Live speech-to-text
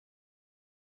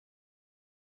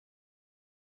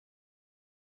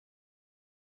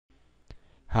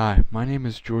Hi, my name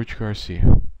is George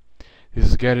Garcia. This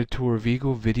is Guided Tour of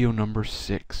Eagle video number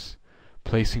 6,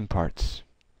 Placing Parts.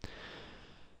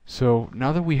 So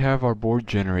now that we have our board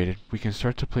generated, we can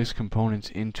start to place components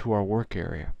into our work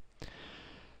area.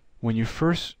 When you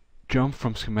first jump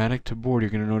from schematic to board,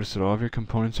 you're going to notice that all of your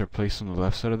components are placed on the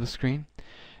left side of the screen,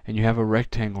 and you have a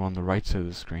rectangle on the right side of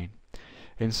the screen.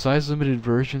 In size-limited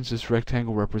versions, this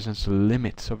rectangle represents the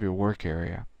limits of your work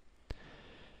area.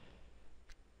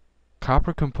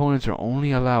 Copper components are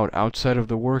only allowed outside of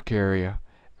the work area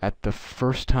at the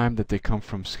first time that they come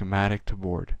from schematic to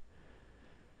board.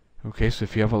 Okay, so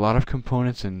if you have a lot of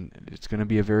components and it's going to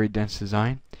be a very dense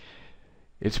design,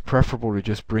 it's preferable to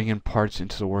just bring in parts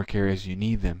into the work area as you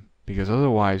need them, because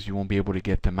otherwise you won't be able to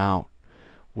get them out,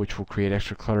 which will create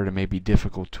extra clutter that may be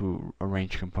difficult to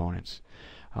arrange components.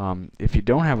 If you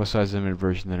don't have a size limited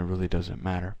version, then it really doesn't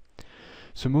matter.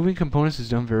 So moving components is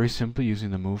done very simply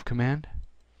using the move command.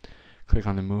 Click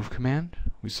on the move command.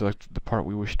 We select the part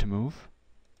we wish to move.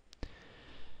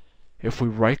 If we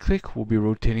right click, we'll be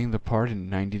rotating the part in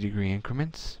 90-degree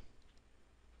increments.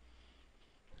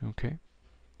 Okay.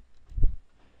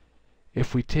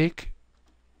 If we take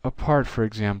a part, for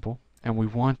example, and we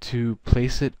want to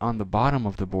place it on the bottom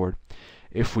of the board,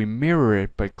 if we mirror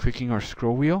it by clicking our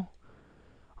scroll wheel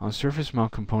on surface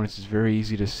mount components, it's very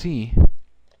easy to see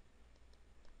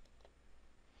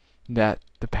that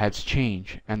the pads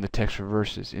change and the text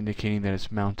reverses, indicating that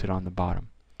it's mounted on the bottom.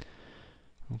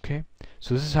 Okay,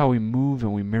 so this is how we move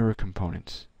and we mirror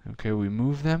components. Okay, we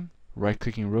move them,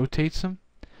 right-clicking rotates them,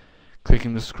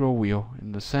 clicking the scroll wheel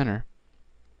in the center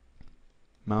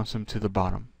mounts them to the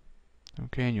bottom.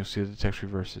 Okay, and you'll see that the text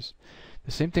reverses.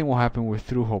 The same thing will happen with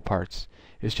through-hole parts.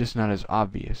 It's just not as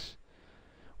obvious.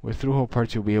 With through-hole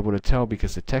parts, you'll be able to tell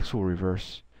because the text will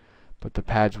reverse, but the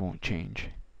pads won't change.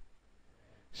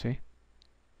 See?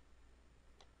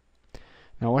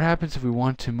 Now what happens if we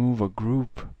want to move a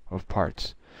group of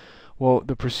parts? Well,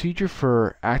 the procedure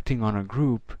for acting on a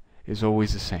group is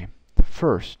always the same.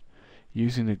 First,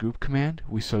 using the group command,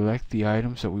 we select the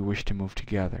items that we wish to move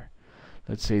together.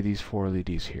 Let's say these 4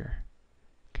 LEDs here.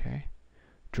 Okay.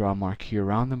 Draw a marquee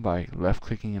around them by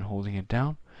left-clicking and holding it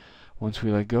down. Once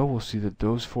we let go, we'll see that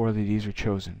those 4 LEDs are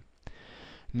chosen.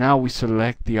 Now we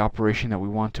select the operation that we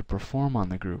want to perform on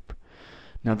the group.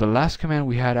 Now the last command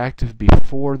we had active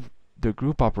before the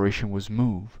group operation was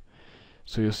move.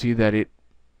 So you'll see that it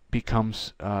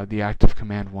becomes the active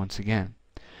command once again.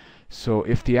 So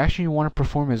if the action you want to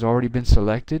perform has already been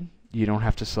selected, you don't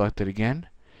have to select it again.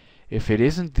 If it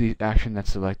isn't the action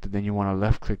that's selected, then you want to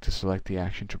left click to select the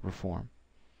action to perform.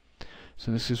 So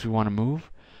in this case we want to move.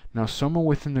 Now somewhere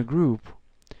within the group,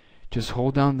 just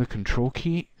hold down the control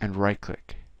key and right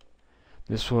click.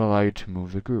 This will allow you to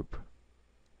move the group.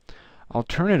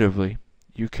 Alternatively,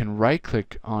 you can right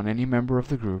click on any member of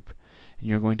the group and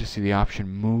you're going to see the option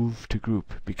move to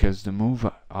group because the move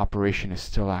operation is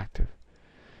still active.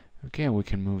 Okay, and we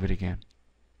can move it again.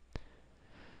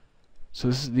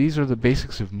 So these are the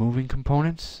basics of moving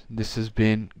components. This has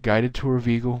been Guided Tour of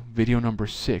Eagle video number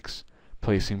 6,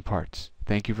 Placing Parts.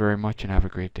 Thank you very much and have a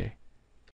great day.